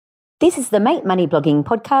This is the Make Money Blogging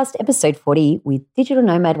Podcast, episode 40, with digital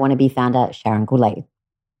nomad wannabe founder Sharon Goulet.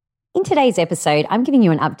 In today's episode, I'm giving you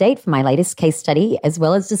an update for my latest case study, as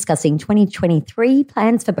well as discussing 2023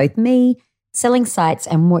 plans for both me, selling sites,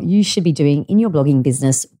 and what you should be doing in your blogging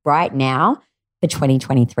business right now for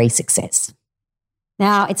 2023 success.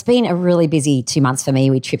 Now, it's been a really busy 2 months for me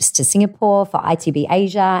with trips to Singapore for ITB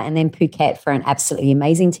Asia and then Phuket for an absolutely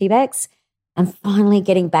amazing TBEX. I'm finally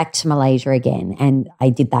getting back to Malaysia again, and I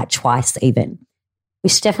did that twice even,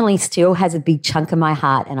 which definitely still has a big chunk of my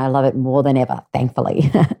heart, and I love it more than ever,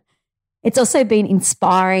 thankfully. It's also been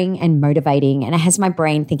inspiring and motivating, and it has my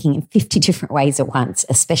brain thinking in 50 different ways at once,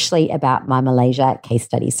 especially about my Malaysia case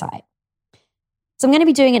study site. So I'm going to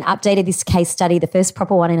be doing an update of this case study, the first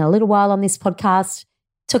proper one in a little while on this podcast,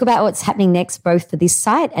 talk about what's happening next both for this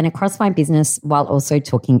site and across my business, while also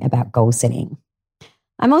talking about goal setting.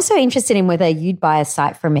 I'm also interested in whether you'd buy a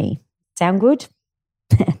site from me. Sound good?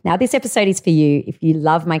 Now, this episode is for you if you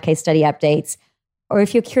love my case study updates, or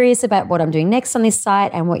if you're curious about what I'm doing next on this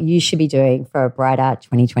site and what you should be doing for a brighter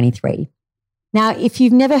 2023. Now, if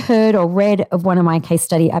you've never heard or read of one of my case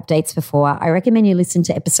study updates before, I recommend you listen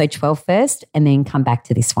to episode 12 first and then come back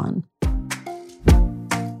to this one.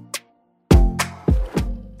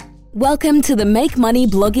 Welcome to the Make Money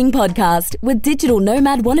Blogging Podcast with Digital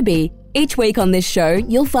Nomad Wannabe. Each week on this show,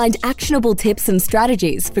 you'll find actionable tips and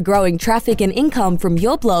strategies for growing traffic and income from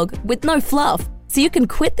your blog with no fluff, so you can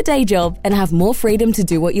quit the day job and have more freedom to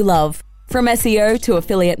do what you love. From SEO to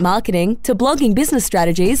affiliate marketing to blogging business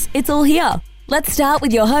strategies, it's all here. Let's start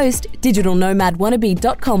with your host,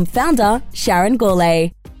 digitalnomadwannabe.com founder, Sharon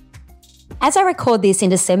Goulet. As I record this in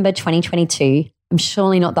December 2022, I'm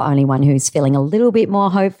surely not the only one who's feeling a little bit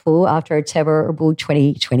more hopeful after a terrible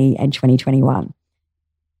 2020 and 2021.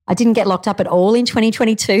 I didn't get locked up at all in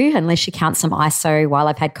 2022, unless you count some ISO while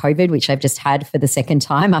I've had COVID, which I've just had for the second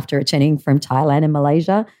time after returning from Thailand and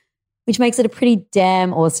Malaysia, which makes it a pretty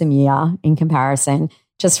damn awesome year in comparison,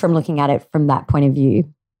 just from looking at it from that point of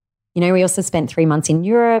view. You know, we also spent 3 months in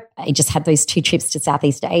Europe. I just had those 2 trips to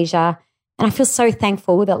Southeast Asia, and I feel so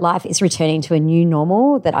thankful that life is returning to a new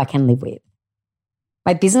normal that I can live with.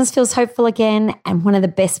 My business feels hopeful again, and one of the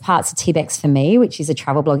best parts of TBEX for me, which is a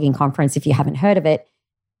travel blogging conference if you haven't heard of it,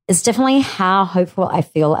 is definitely how hopeful I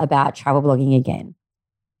feel about travel blogging again,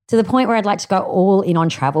 to the point where I'd like to go all in on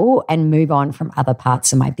travel and move on from other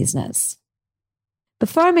parts of my business.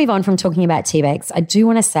 Before I move on from talking about TBEX, I do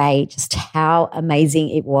want to say just how amazing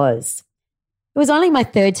it was. It was only my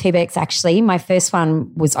 3rd TBEX actually. My first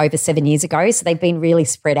one was over 7 years ago, so they've been really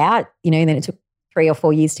spread out, and then it took 3 or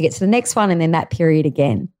 4 years to get to the next one and then that period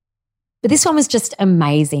again. But this one was just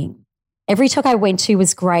amazing. Every talk I went to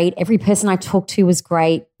was great. Every person I talked to was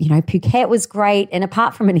great. Phuket was great. And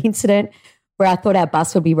apart from an incident where I thought our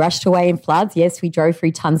bus would be rushed away in floods, yes, we drove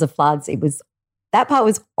through tons of floods. That part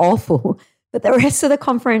was awful. But the rest of the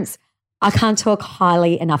conference, I can't talk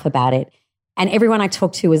highly enough about it. And everyone I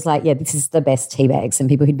talked to was like, yeah, this is the best TBEX, and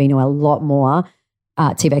people who'd been to a lot more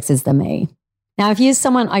TBEXs than me. Now, if you're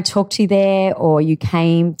someone I talked to there, or you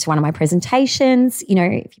came to one of my presentations, if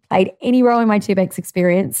you played any role in my TBEX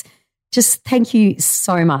experience, just thank you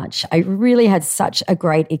so much. I really had such a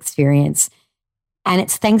great experience. And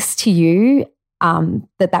it's thanks to you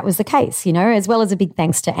that was the case, as well as a big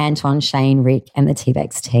thanks to Anton, Shane, Rick, and the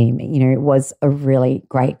TBEX team. It was a really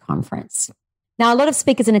great conference. Now, a lot of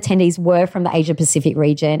speakers and attendees were from the Asia Pacific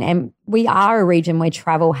region, and we are a region where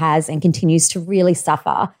travel has and continues to really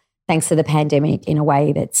suffer thanks to the pandemic in a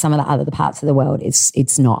way that some of the other parts of the world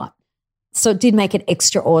it's not. So it did make it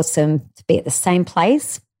extra awesome to be at the same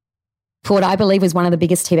place for what I believe was one of the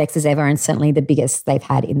biggest TBEXs ever, and certainly the biggest they've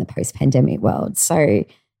had in the post-pandemic world. So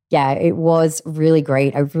yeah, it was really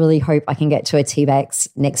great. I really hope I can get to a TBEX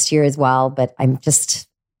next year as well, but I'm just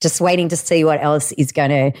waiting to see what else is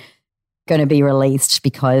going to be released,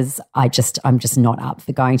 because I'm just not up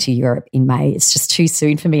for going to Europe in May. It's just too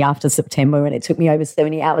soon for me after September, and it took me over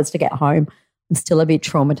 70 hours to get home. I'm still a bit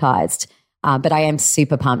traumatized, but I am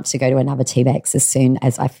super pumped to go to another TBEX as soon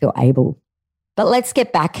as I feel able. But let's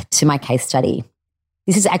get back to my case study.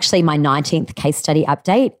 This is actually my 19th case study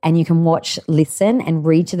update, and you can watch, listen, and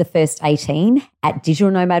read to the first 18 at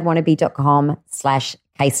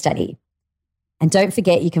digitalnomadwannabe.com/case study. And don't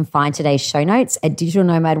forget, you can find today's show notes at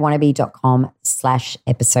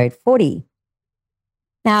digitalnomadwannabe.com/episode 40.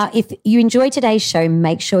 Now, if you enjoyed today's show,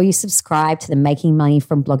 make sure you subscribe to the Making Money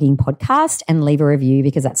from Blogging podcast and leave a review,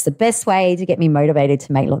 because that's the best way to get me motivated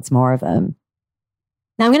to make lots more of them.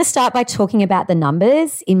 Now, I'm going to start by talking about the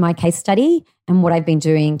numbers in my case study and what I've been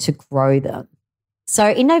doing to grow them.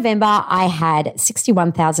 So in November, I had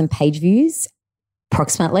 61,000 page views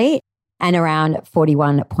approximately, and around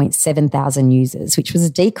 41.7 thousand users, which was a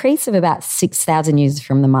decrease of about 6,000 users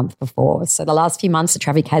from the month before. So the last few months, the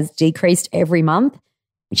traffic has decreased every month,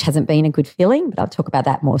 which hasn't been a good feeling, but I'll talk about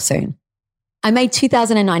that more soon. I made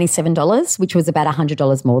 $2,097, which was about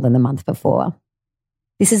 $100 more than the month before.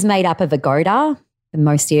 This is made up of Agoda,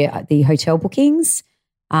 mostly the hotel bookings,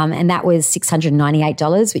 and that was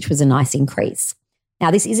 $698, which was a nice increase. Now,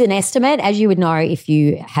 this is an estimate. As you would know, if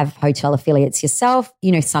you have hotel affiliates yourself,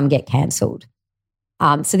 some get cancelled.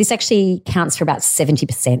 So this actually counts for about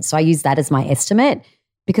 70%. So I use that as my estimate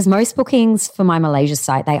because most bookings for my Malaysia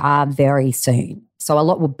site, they are very soon. So a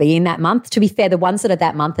lot will be in that month. To be fair, the ones that are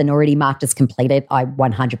that month and already marked as completed, I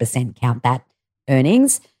 100% count that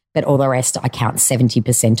earnings, but all the rest I count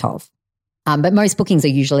 70% of. But most bookings are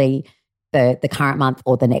usually the current month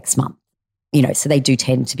or the next month, so they do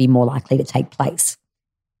tend to be more likely to take place.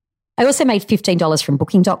 I also made $15 from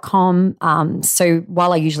Booking.com. So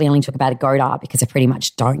while I usually only talk about Agoda because I pretty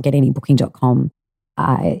much don't get any Booking.com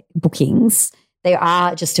bookings, there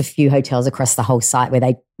are just a few hotels across the whole site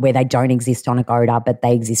where they don't exist on Agoda, but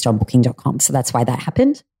they exist on Booking.com. So that's why that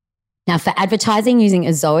happened. Now, for advertising using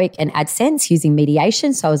Ezoic and AdSense using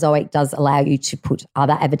mediation, so Ezoic does allow you to put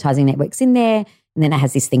other advertising networks in there, and then it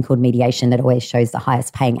has this thing called mediation that always shows the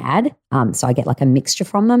highest paying ad. So I get like a mixture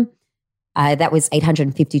from them. That was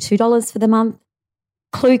 $852 for the month.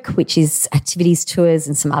 Klook, which is activities, tours,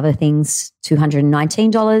 and some other things,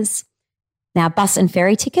 $219. Now, bus and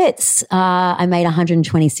ferry tickets, I made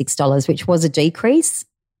 $126, which was a decrease,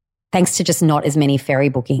 thanks to just not as many ferry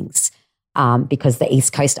bookings because the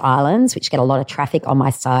East Coast Islands, which get a lot of traffic on my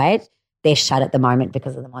site, they're shut at the moment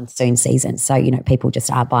because of the monsoon season. So, people just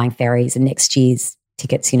are buying ferries and next year's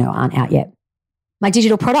tickets, aren't out yet. My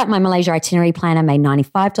digital product, my Malaysia itinerary planner, made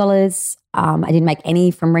 $95. I didn't make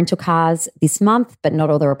any from rental cars this month, but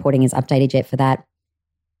not all the reporting is updated yet for that.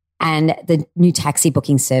 And the new taxi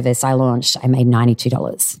booking service I launched, I made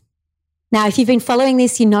 $92. Now, if you've been following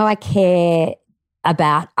this, I care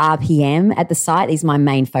about RPM at the site is my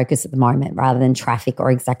main focus at the moment rather than traffic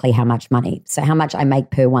or exactly how much money. So how much I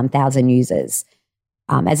make per 1,000 users.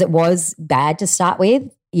 As it was bad to start with,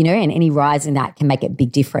 and any rise in that can make a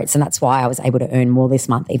big difference. And that's why I was able to earn more this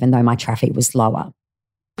month, even though my traffic was lower.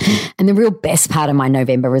 And the real best part of my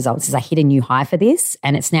November results is I hit a new high for this,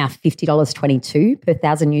 and it's now $50.22 per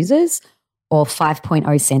 1,000 users or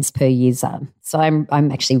 5.0 cents per user. So I'm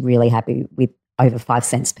actually really happy with over 5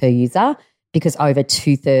 cents per user because over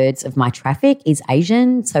 2/3 of my traffic is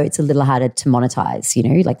Asian. So it's a little harder to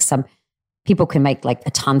monetize, like some people can make like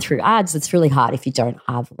a ton through ads. It's really hard if you don't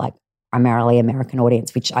have like primarily American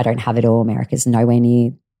audience, which I don't have at all. America's nowhere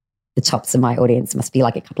near the tops of my audience. It must be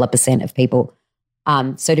like a couple of % of people.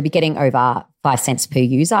 So to be getting over 5 cents per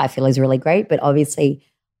user, I feel is really great. But obviously,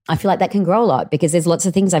 I feel like that can grow a lot because there's lots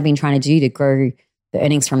of things I've been trying to do to grow the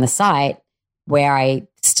earnings from the site where I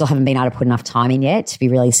still haven't been able to put enough time in yet to be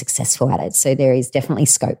really successful at it. So there is definitely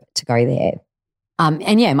scope to go there.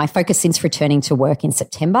 My focus since returning to work in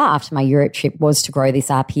September after my Europe trip was to grow this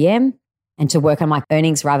RPM and to work on my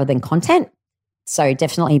earnings rather than content. So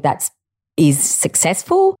definitely that is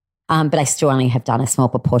successful, but I still only have done a small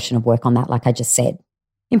proportion of work on that, like I just said.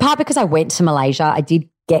 In part because I went to Malaysia, I did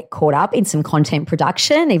get caught up in some content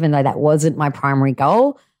production, even though that wasn't my primary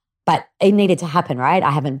goal, but it needed to happen, right?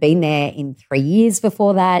 I haven't been there in 3 years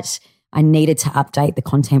before that. I needed to update the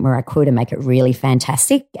content where I could and make it really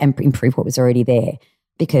fantastic and improve what was already there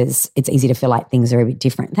because it's easy to feel like things are a bit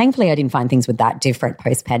different. Thankfully, I didn't find things were that different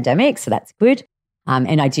post-pandemic, so that's good.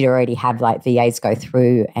 And I did already have like VAs go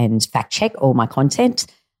through and fact check all my content.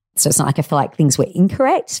 So it's not like I feel like things were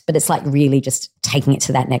incorrect, but it's like really just taking it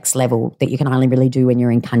to that next level that you can only really do when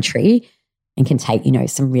you're in country and can take,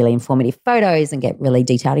 some really informative photos and get really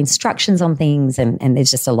detailed instructions on things. And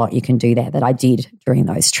there's just a lot you can do there that I did during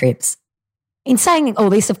those trips. In saying all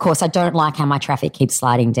this, of course, I don't like how my traffic keeps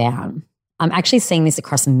sliding down. I'm actually seeing this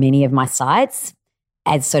across many of my sites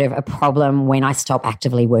as sort of a problem when I stop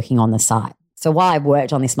actively working on the site. So while I've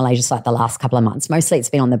worked on this Malaysia site the last couple of months, mostly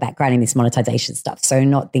it's been on the background in this monetization stuff, so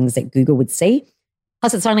not things that Google would see.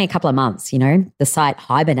 Plus, it's only a couple of months, The site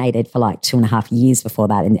hibernated for like 2.5 years before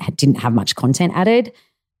that and it didn't have much content added.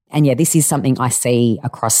 And yeah, this is something I see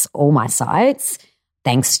across all my sites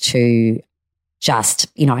thanks to just,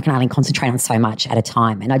 I can only concentrate on so much at a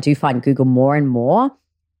time. And I do find Google more and more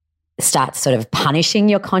starts sort of punishing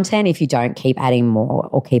your content if you don't keep adding more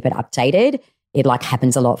or keep it updated. It like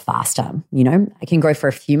happens a lot faster, I can go for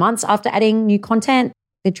a few months after adding new content.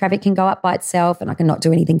 The traffic can go up by itself and I can not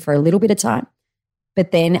do anything for a little bit of time.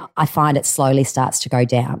 But then I find it slowly starts to go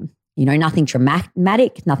down. Nothing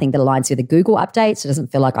dramatic, nothing that aligns with the Google update. So it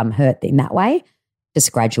doesn't feel like I'm hurt in that way.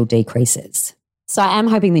 just gradual decreases. So I am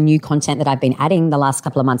hoping the new content that I've been adding the last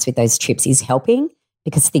couple of months with those trips is helping,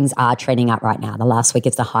 because things are trending up right now. The last week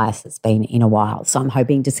is the highest it's been in a while. So I'm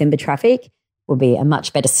hoping December traffic will be a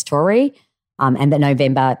much better story, and that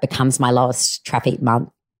November becomes my lowest traffic month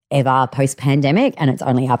ever post-pandemic, and it's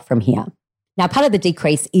only up from here. Now, part of the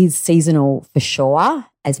decrease is seasonal for sure,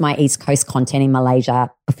 as my East Coast content in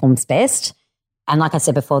Malaysia performs best. And like I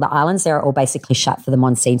said before, the islands, they're all basically shut for the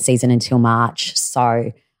monsoon season until March.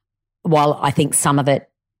 So while I think some of it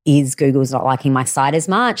is Google's not liking my site as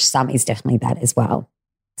much, some is definitely that as well.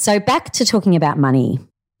 So back to talking about money.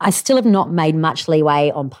 I still have not made much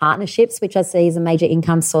leeway on partnerships, which I see as a major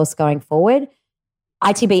income source going forward.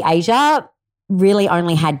 ITB Asia really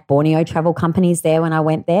only had Borneo travel companies there when I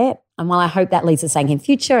went there. And while I hope that leads to something in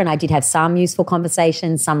future, and I did have some useful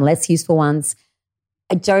conversations, some less useful ones,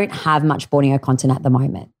 I don't have much Borneo content at the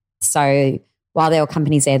moment. So while there were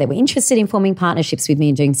companies there that were interested in forming partnerships with me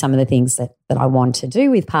and doing some of the things that I want to do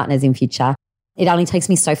with partners in future, it only takes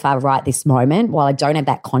me so far right this moment while I don't have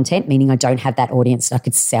that content, meaning I don't have that audience that I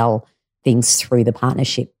could sell things through the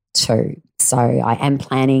partnership to. So I am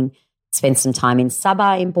planning to spend some time in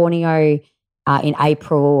Sabah in Borneo in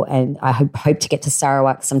April, and I hope to get to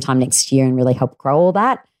Sarawak sometime next year and really help grow all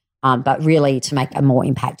that. But really to make a more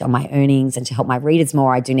impact on my earnings and to help my readers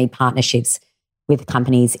more, I do need partnerships with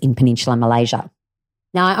companies in Peninsular Malaysia.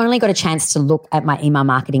 Now, I only got a chance to look at my email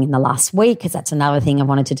marketing in the last week, because that's another thing I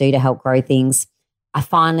wanted to do to help grow things. I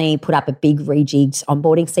finally put up a big rejigged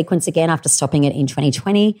onboarding sequence again after stopping it in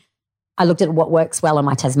 2020. I looked at what works well on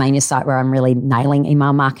my Tasmania site, where I'm really nailing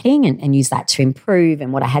email marketing, and use that to improve,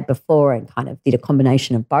 and what I had before, and kind of did a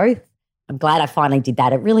combination of both. I'm glad I finally did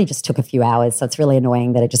that. It really just took a few hours, so it's really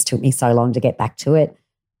annoying that it just took me so long to get back to it.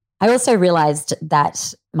 I also realised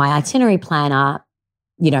that my itinerary planner,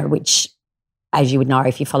 which, as you would know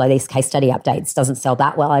if you follow these case study updates, doesn't sell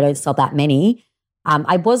that well. I don't sell that many.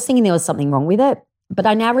 I was thinking there was something wrong with it, but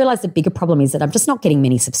I now realise the bigger problem is that I'm just not getting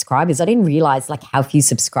many subscribers. I didn't realise how few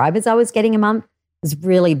subscribers I was getting a month. It was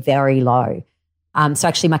really very low. So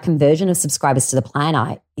actually my conversion of subscribers to the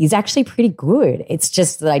planner is actually pretty good. It's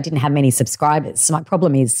just that I didn't have many subscribers. So my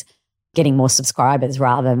problem is getting more subscribers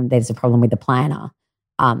rather than there's a problem with the planner.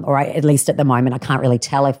 At least at the moment, I can't really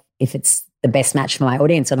tell if it's the best match for my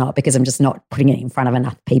audience or not, because I'm just not putting it in front of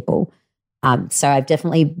enough people. So I'm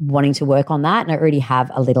definitely wanting to work on that. And I already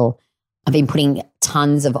have I've been putting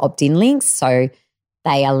tons of opt-in links. So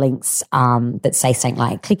they are links that say something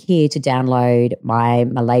like, click here to download my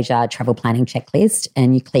Malaysia travel planning checklist,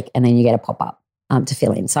 and you click and then you get a pop-up to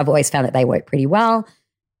fill in. So I've always found that they work pretty well.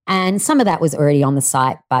 And some of that was already on the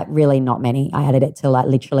site, but really not many. I added it to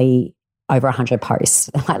literally over 100 posts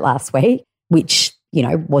last week, which,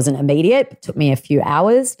 wasn't immediate. It took me a few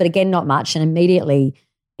hours, but again, not much. And immediately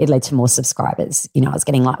it led to more subscribers. I was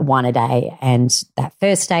getting one a day. And that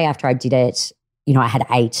first day after I did it, I had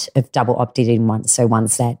 8 of double opted in ones. So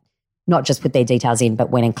ones that not just put their details in, but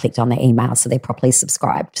went and clicked on their email, so they're properly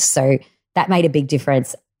subscribed. So that made a big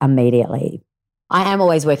difference immediately. I am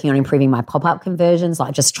always working on improving my pop-up conversions,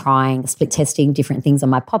 just trying, split testing different things on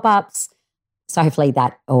my pop-ups. So hopefully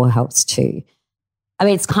that all helps too. I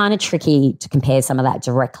mean, it's kind of tricky to compare some of that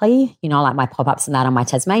directly. Like my pop-ups and that on my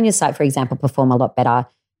Tasmania site, for example, perform a lot better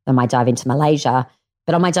than my dive into Malaysia.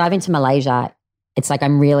 But on my dive into Malaysia, it's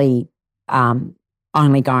I'm really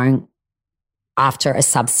only going after a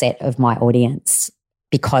subset of my audience,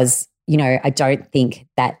 because, I don't think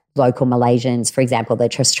that local Malaysians, for example, that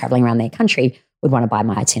are just traveling around their country, would want to buy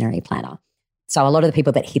my itinerary planner. So a lot of the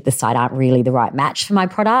people that hit the site aren't really the right match for my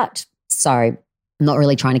product. So I'm not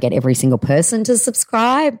really trying to get every single person to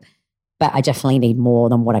subscribe, but I definitely need more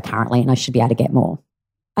than what I currently, and I should be able to get more.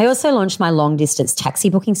 I also launched my long distance taxi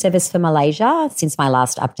booking service for Malaysia since my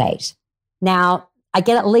last update. Now, I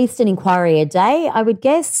get at least an inquiry a day, I would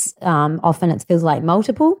guess. Often it feels like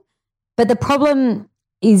multiple. But the problem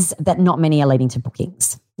is that not many are leading to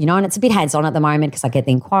bookings, and it's a bit hands-on at the moment, because I get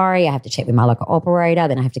the inquiry, I have to check with my local operator,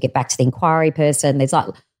 then I have to get back to the inquiry person. There's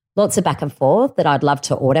lots of back and forth that I'd love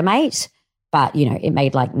to automate, but, it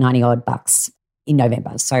made $90 in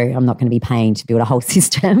November. So I'm not going to be paying to build a whole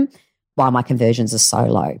system while my conversions are so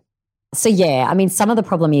low. So yeah, I mean, some of the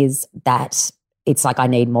problem is that it's I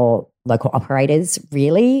need more local operators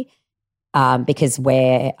really, because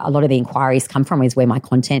where a lot of the inquiries come from is where my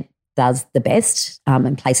content does the best,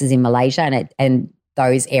 and places in Malaysia, and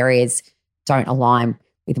those areas don't align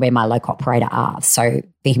with where my local operator are. So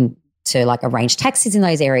being to arrange taxis in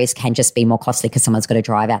those areas can just be more costly, because someone's got to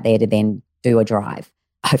drive out there to then do a drive.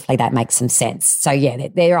 Hopefully that makes some sense. So yeah,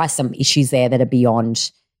 there are some issues there that are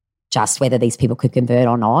beyond just whether these people could convert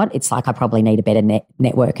or not. It's I probably need a better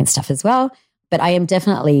network and stuff as well. But I am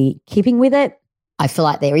definitely keeping with it. I feel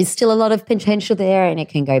like there is still a lot of potential there and it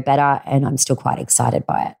can go better, and I'm still quite excited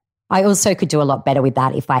by it. I also could do a lot better with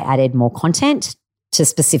that if I added more content to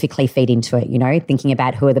specifically feed into it, thinking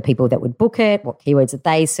about who are the people that would book it, what keywords are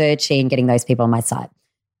they searching, getting those people on my site.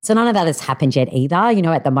 So none of that has happened yet either.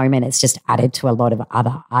 At the moment, it's just added to a lot of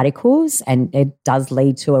other articles and it does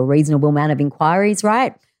lead to a reasonable amount of inquiries,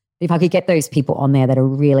 right? If I could get those people on there that are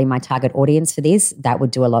really my target audience for this, that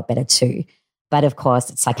would do a lot better too. But of course,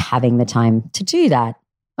 it's like having the time to do that.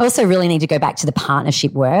 I also really need to go back to the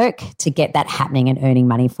partnership work to get that happening and earning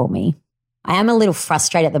money for me. I am a little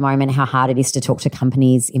frustrated at the moment how hard it is to talk to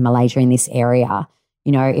companies in Malaysia in this area.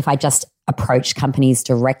 If I just approach companies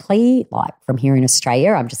directly, like from here in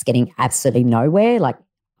Australia, I'm just getting absolutely nowhere. Like,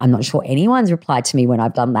 I'm not sure anyone's replied to me when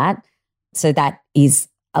I've done that. So that is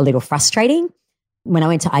a little frustrating. When I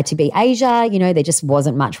went to ITB Asia, there just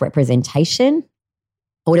wasn't much representation.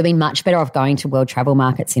 I would have been much better off going to World Travel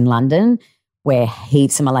Markets in London, where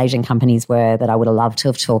heaps of Malaysian companies were that I would have loved to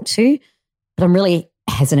have talked to. But I'm really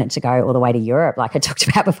hesitant to go all the way to Europe, like I talked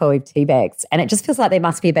about before with T-Bex. And it just feels like there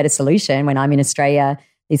must be a better solution when I'm in Australia.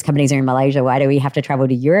 These companies are in Malaysia. Why do we have to travel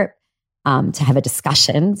to Europe to have a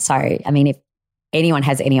discussion? So, if anyone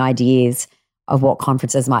has any ideas of what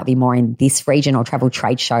conferences might be more in this region or travel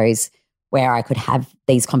trade shows where I could have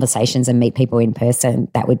these conversations and meet people in person,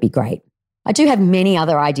 that would be great. I do have many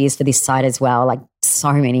other ideas for this site as well, like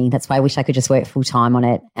so many. That's why I wish I could just work full time on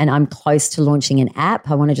it. And I'm close to launching an app.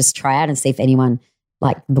 I want to just try out and see if anyone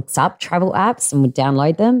looks up travel apps and would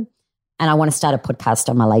download them. And I want to start a podcast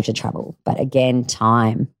on Malaysia travel. But again,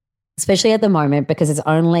 time, especially at the moment, because it's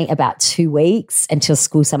only about 2 weeks until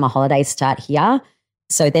school summer holidays start here.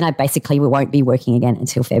 So then we won't be working again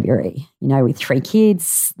until February. With 3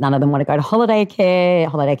 kids, none of them want to go to holiday care.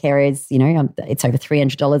 Holiday care is, it's over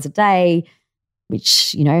 $300 a day,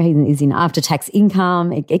 which, is in after-tax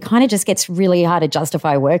income. It kind of just gets really hard to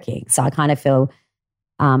justify working. So I kind of feel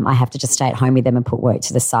I have to just stay at home with them and put work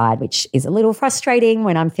to the side, which is a little frustrating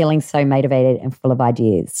when I'm feeling so motivated and full of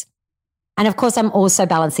ideas. And of course, I'm also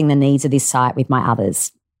balancing the needs of this site with my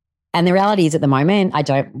others. And the reality is at the moment, I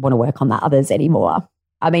don't want to work on the others anymore.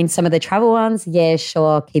 Some of the travel ones, yeah,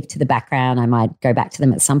 sure, keep to the background. I might go back to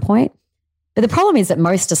them at some point. But the problem is that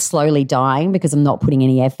most are slowly dying because I'm not putting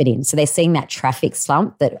any effort in. So they're seeing that traffic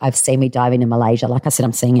slump that I've seen me dive into Malaysia. Like I said,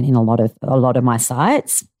 I'm seeing it in a lot of my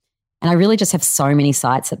sites. And I really just have so many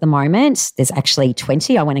sites at the moment. There's actually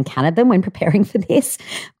 20. I went and counted them when preparing for this.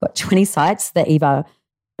 I've got 20 sites that either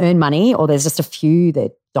earn money or there's just a few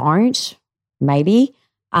that don't, maybe,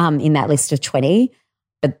 in that list of 20.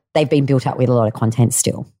 But they've been built up with a lot of content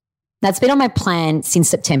still. That's been on my plan since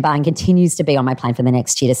September and continues to be on my plan for the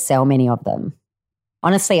next year to sell many of them.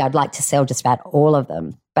 Honestly, I'd like to sell just about all of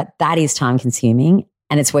them, but that is time consuming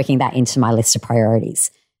and it's working that into my list of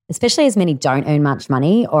priorities, especially as many don't earn much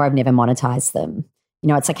money or I've never monetized them.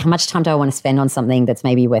 It's like, how much time do I want to spend on something that's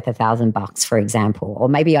maybe worth $1,000, for example? Or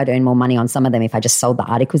maybe I'd earn more money on some of them if I just sold the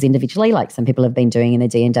articles individually, like some people have been doing in the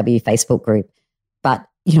DNW Facebook group. But,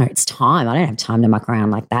 it's time. I don't have time to muck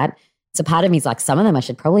around like that. So part of me is like, some of them I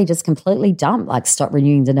should probably just completely dump, like stop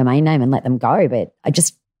renewing the domain name and let them go. But I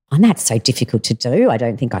find that so difficult to do. I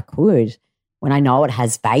don't think I could. When I know it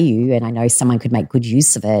has value and I know someone could make good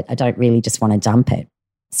use of it, I don't really just want to dump it.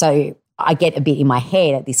 So I get a bit in my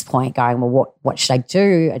head at this point going, well, what should I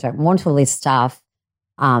do? I don't want all this stuff.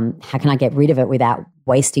 How can I get rid of it without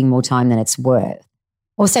wasting more time than it's worth?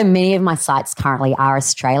 Also, many of my sites currently are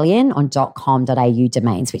Australian on .com.au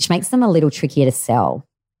domains, which makes them a little trickier to sell.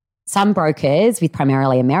 Some brokers with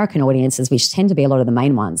primarily American audiences, which tend to be a lot of the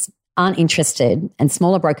main ones, aren't interested, and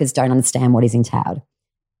smaller brokers don't understand what is entailed.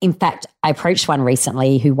 In fact, I approached one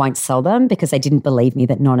recently who won't sell them because they didn't believe me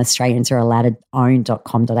that non-Australians are allowed to own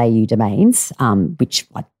 .com.au domains, which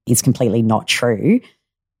is completely not true.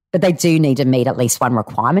 But they do need to meet at least one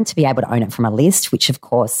requirement to be able to own it from a list, which of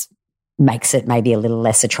course makes it maybe a little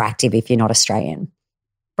less attractive if you're not Australian.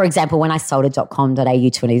 For example, when I sold a .com.au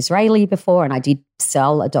to an Israeli before, and I did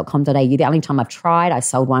sell a .com.au, the only time I've tried, I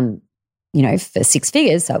sold one, for 6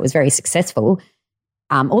 figures, so it was very successful.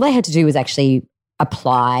 All they had to do was actually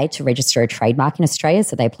apply to register a trademark in Australia.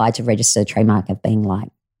 So they applied to register a trademark of being like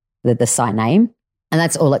the site name. And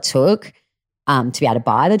that's all it took to be able to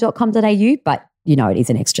buy the .com.au, but, it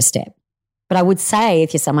is an extra step. But I would say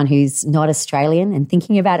if you're someone who's not Australian and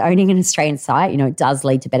thinking about owning an Australian site, it does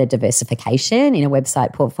lead to better diversification in a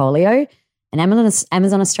website portfolio. And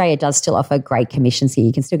Amazon Australia does still offer great commissions here.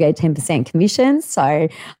 You can still get 10% commissions. So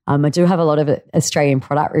I do have a lot of Australian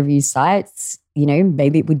product review sites.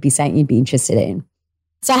 Maybe it would be something you'd be interested in.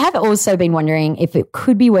 So I have also been wondering if it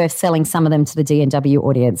could be worth selling some of them to the DNW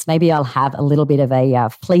audience. Maybe I'll have a little bit of a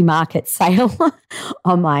flea market sale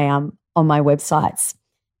on my websites.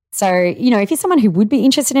 So, if you're someone who would be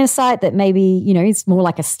interested in a site that maybe, is more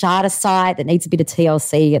like a starter site that needs a bit of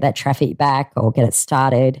TLC, get that traffic back or get it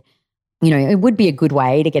started, it would be a good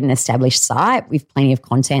way to get an established site with plenty of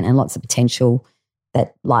content and lots of potential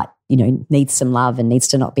that needs some love and needs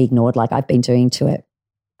to not be ignored like I've been doing to it.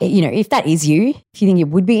 If that is you, if you think it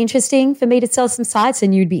would be interesting for me to sell some sites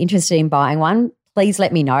and you'd be interested in buying one, please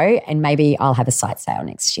let me know and maybe I'll have a site sale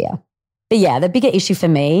next year. But yeah, the bigger issue for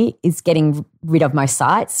me is getting rid of most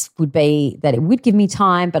sites would be that it would give me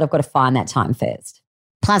time, but I've got to find that time first.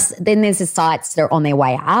 Plus, then there's the sites that are on their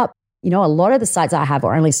way up. A lot of the sites I have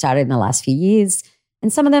are only started in the last few years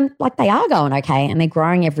and some of them, they are going okay and they're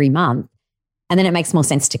growing every month. And then it makes more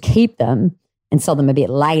sense to keep them and sell them a bit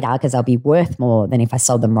later because they'll be worth more than if I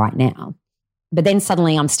sold them right now. But then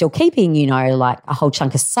suddenly I'm still keeping, a whole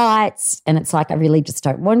chunk of sites and it's I really just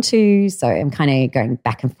don't want to. So I'm kind of going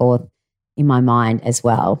back and forth in my mind as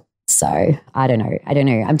well. So I don't know.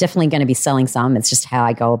 I'm definitely going to be selling some. It's just how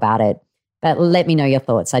I go about it. But let me know your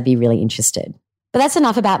thoughts. I'd be really interested. But that's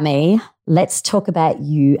enough about me. Let's talk about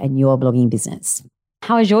you and your blogging business.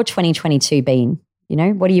 How has your 2022 been?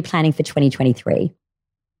 What are you planning for 2023?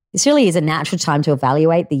 This really is a natural time to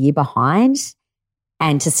evaluate the year behind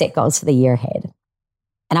and to set goals for the year ahead.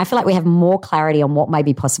 And I feel like we have more clarity on what may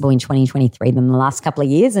be possible in 2023 than the last couple of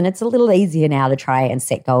years. And it's a little easier now to try and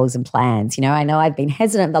set goals and plans. I know I've been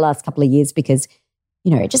hesitant the last couple of years because,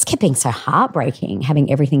 it just kept being so heartbreaking,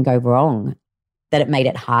 having everything go wrong, that it made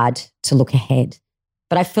it hard to look ahead.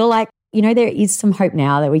 But I feel like, there is some hope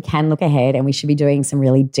now that we can look ahead and we should be doing some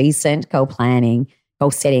really decent goal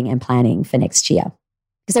setting and planning for next year.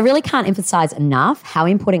 Because I really can't emphasize enough how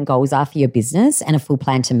important goals are for your business and a full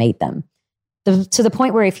plan to meet them. To the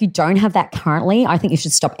point where if you don't have that currently, I think you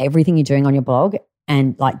should stop everything you're doing on your blog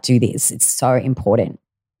and do this. It's so important.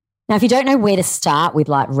 Now, if you don't know where to start with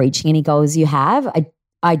reaching any goals you have,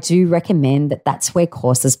 I do recommend that that's where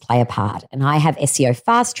courses play a part. And I have SEO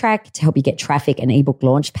Fast Track to help you get traffic and ebook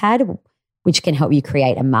Launchpad, which can help you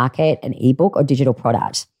create and market an ebook or digital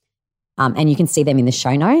product. And you can see them in the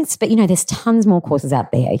show notes. But, there's tons more courses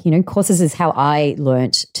out there. Courses is how I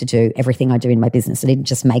learned to do everything I do in my business. I didn't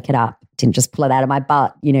just make it up. Didn't just pull it out of my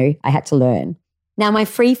butt. I had to learn. Now, my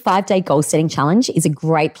free 5-day goal setting challenge is a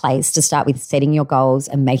great place to start with setting your goals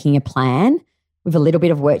and making a plan with a little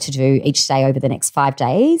bit of work to do each day over the next 5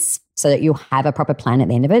 days so that you'll have a proper plan at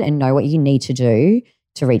the end of it and know what you need to do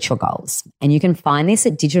to reach your goals. And you can find this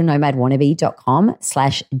at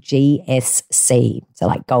digitalnomadwannabe.com/GSC.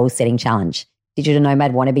 So goal setting challenge,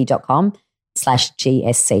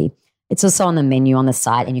 digitalnomadwannabe.com/GSC. It's also on the menu on the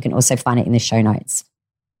site and you can also find it in the show notes.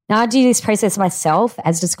 Now, I do this process myself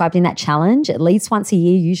as described in that challenge at least once a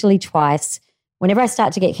year, usually twice. Whenever I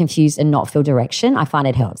start to get confused and not feel direction, I find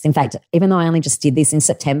it helps. In fact, even though I only just did this in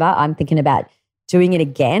September, I'm thinking about doing it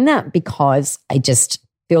again because I just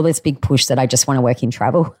feel this big push that I just want to work in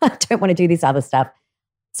travel. I don't want to do this other stuff.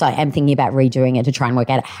 So I am thinking about redoing it to try and work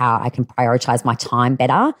out how I can prioritize my time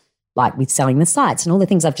better, with selling the sites and all the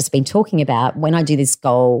things I've just been talking about. When I do this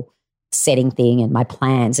goal setting thing and my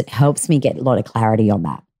plans, it helps me get a lot of clarity on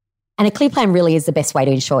that. And a clear plan really is the best way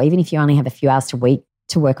to ensure, even if you only have a few hours a week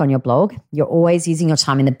to work on your blog, you're always using your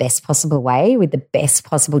time in the best possible way with the best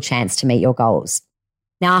possible chance to meet your goals.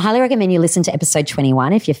 Now, I highly recommend you listen to episode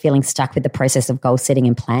 21 if you're feeling stuck with the process of goal setting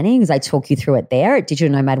and planning, because I talk you through it there at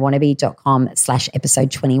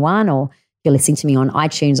digitalnomadwannabe.com/episode 21, or if you're listening to me on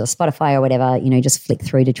iTunes or Spotify or whatever, just flick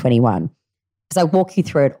through to 21. Because I walk you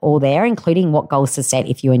through it all there, including what goals to set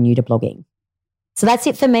if you are new to blogging. So that's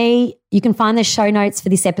it for me. You can find the show notes for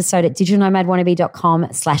this episode at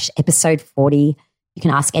digitalnomadwannabe.com/episode 40. You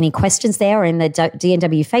can ask any questions there or in the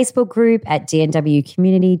DNW Facebook group at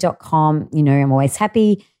dnwcommunity.com. I'm always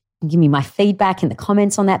happy. You can give me my feedback in the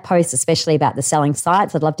comments on that post, especially about the selling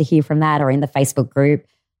sites. I'd love to hear from that, or in the Facebook group.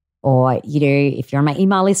 Or, if you're on my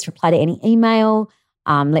email list, reply to any email.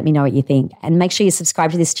 Let me know what you think. And make sure you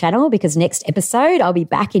subscribe to this channel because next episode, I'll be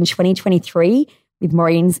back in 2023 with more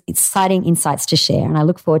exciting insights to share. And I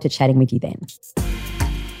look forward to chatting with you then.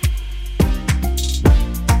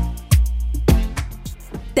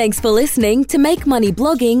 Thanks for listening to Make Money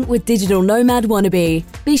Blogging with Digital Nomad Wannabe.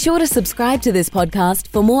 Be sure to subscribe to this podcast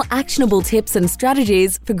for more actionable tips and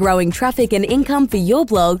strategies for growing traffic and income for your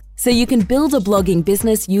blog so you can build a blogging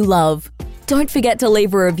business you love. Don't forget to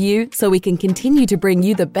leave a review so we can continue to bring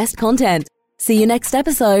you the best content. See you next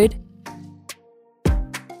episode.